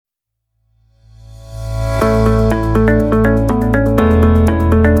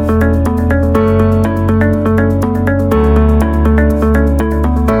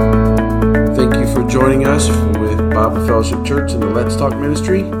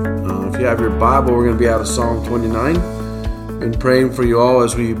If you have your Bible, we're going to be out of Psalm 29. Been praying for you all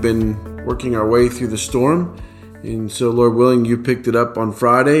as we've been working our way through the storm. And so, Lord willing, you picked it up on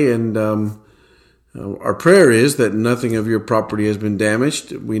Friday, and our prayer is that nothing of your property has been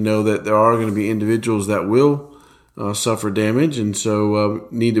damaged. We know that there are going to be individuals that will suffer damage, and so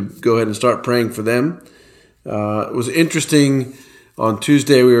need to go ahead and start praying for them. It was interesting. On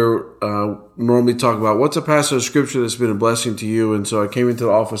Tuesday, we were normally talking about what's a passage of Scripture that's been a blessing to you, and so I came into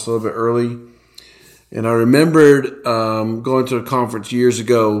the office a little bit early, and I remembered going to a conference years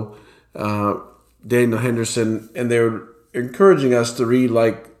ago, Daniel Henderson, and they were encouraging us to read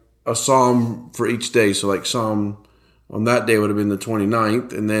like a psalm for each day. So like Psalm on that day would have been the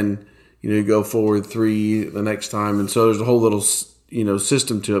 29th, and then you go forward 3 the next time, and so there's a whole little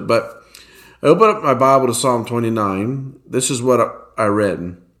system to it. But I opened up my Bible to Psalm 29. This is what I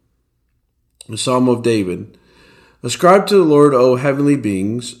read. The Psalm of David. Ascribe to the Lord, O heavenly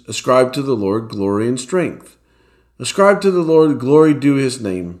beings. Ascribe to the Lord glory and strength. Ascribe to the Lord glory due his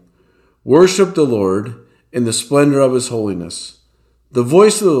name. Worship the Lord in the splendor of his holiness. The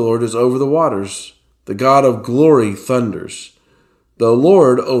voice of the Lord is over the waters. The God of glory thunders. The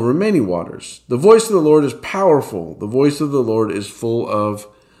Lord over many waters. The voice of the Lord is powerful. The voice of the Lord is full of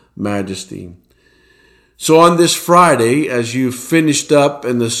majesty. So on this Friday, as you finished up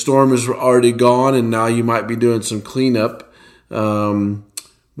and the storm is already gone and now you might be doing some cleanup,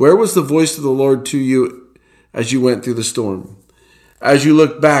 where was the voice of the Lord to you as you went through the storm? As you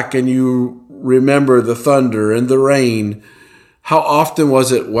look back and you remember the thunder and the rain, how often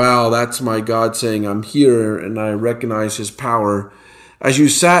was it, wow, that's my God saying, I'm here and I recognize his power. As you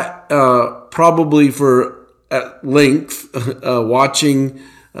sat probably for at length watching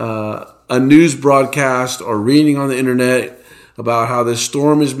a news broadcast or reading on the internet about how this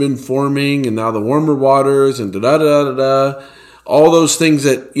storm has been forming and now the warmer waters and da-da-da-da-da, all those things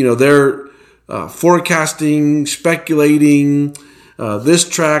that, they're forecasting, speculating, this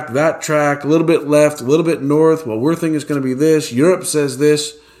track, that track, a little bit left, a little bit north. Well, we're thinking it's going to be this. Europe says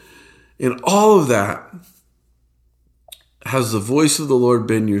this. In all of that, has the voice of the Lord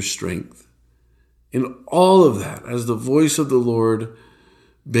been your strength? In all of that, has the voice of the Lord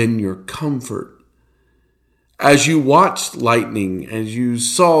been your comfort? As you watched lightning, as you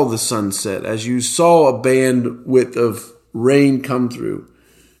saw the sunset, as you saw a bandwidth of rain come through,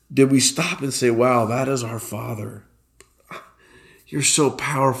 did we stop and say, wow, that is our Father? You're so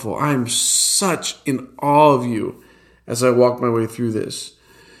powerful. I am such in awe of you as I walk my way through this.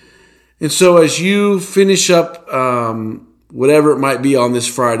 And so as you finish up whatever it might be on this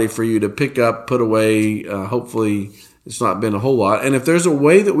Friday for you to pick up, put away, hopefully it's not been a whole lot. And if there's a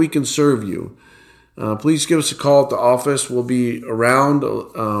way that we can serve you, please give us a call at the office. We'll be around.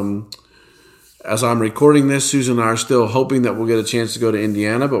 As I'm recording this, Susan and I are still hoping that we'll get a chance to go to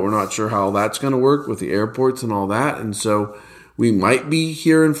Indiana, but we're not sure how that's going to work with the airports and all that. And so we might be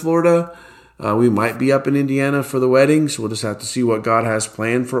here in Florida. We might be up in Indiana for the wedding. So we'll just have to see what God has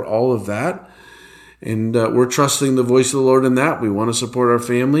planned for all of that. And we're trusting the voice of the Lord in that. We want to support our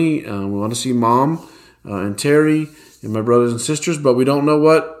family. We want to see Mom and Terry and my brothers and sisters, but we don't know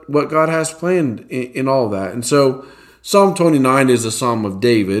what God has planned in all that. And so Psalm 29 is a Psalm of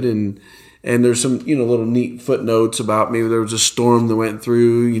David, and there's some little neat footnotes about maybe there was a storm that went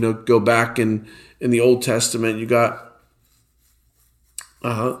through. Go back in the Old Testament, you got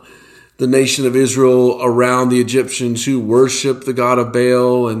the nation of Israel around the Egyptians who worship the god of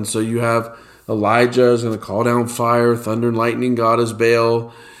Baal, and so you have Elijah is going to call down fire, thunder and lightning, God is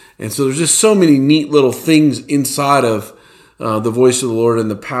Baal. And so there's just so many neat little things inside of the voice of the Lord and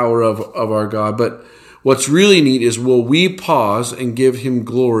the power of our God. But what's really neat is, will we pause and give him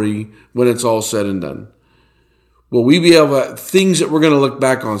glory when it's all said and done? Will we be able to, things that we're going to look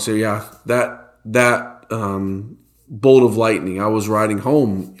back on and say, yeah, that bolt of lightning. I was riding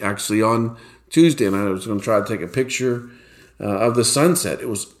home actually on Tuesday, and I was going to try to take a picture of the sunset. It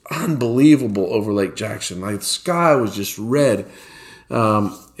was unbelievable over Lake Jackson. Like the sky was just red.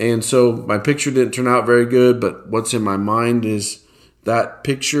 And so my picture didn't turn out very good, but what's in my mind is that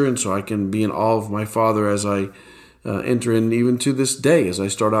picture. And so I can be in awe of my Father as I enter in, even to this day, as I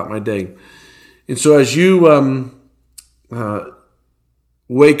start out my day. And so as you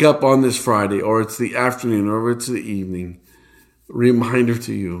wake up on this Friday, or it's the afternoon, or it's the evening, reminder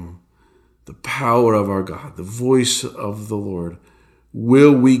to you, the power of our God, the voice of the Lord.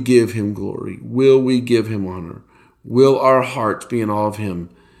 Will we give him glory? Will we give him honor? Will our hearts be in awe of him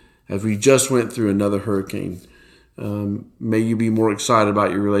as we just went through another hurricane? May you be more excited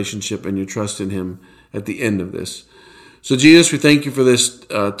about your relationship and your trust in him at the end of this. So Jesus, we thank you for this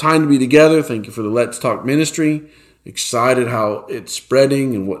time to be together. Thank you for the Let's Talk ministry. excited how it's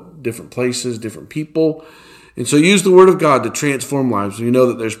spreading and what different places, different people. And so use the Word of God to transform lives. We know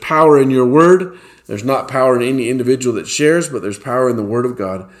that there's power in your Word. There's not power in any individual that shares, but there's power in the Word of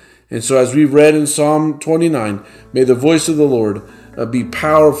God. And so as we've read in Psalm 29, may the voice of the Lord be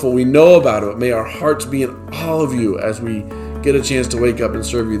powerful. We know about it, but may our hearts be in all of you as we get a chance to wake up and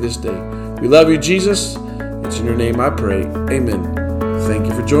serve you this day. We love you, Jesus. It's in your name I pray. Amen. Thank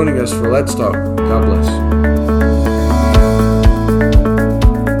you for joining us for Let's Talk. God bless.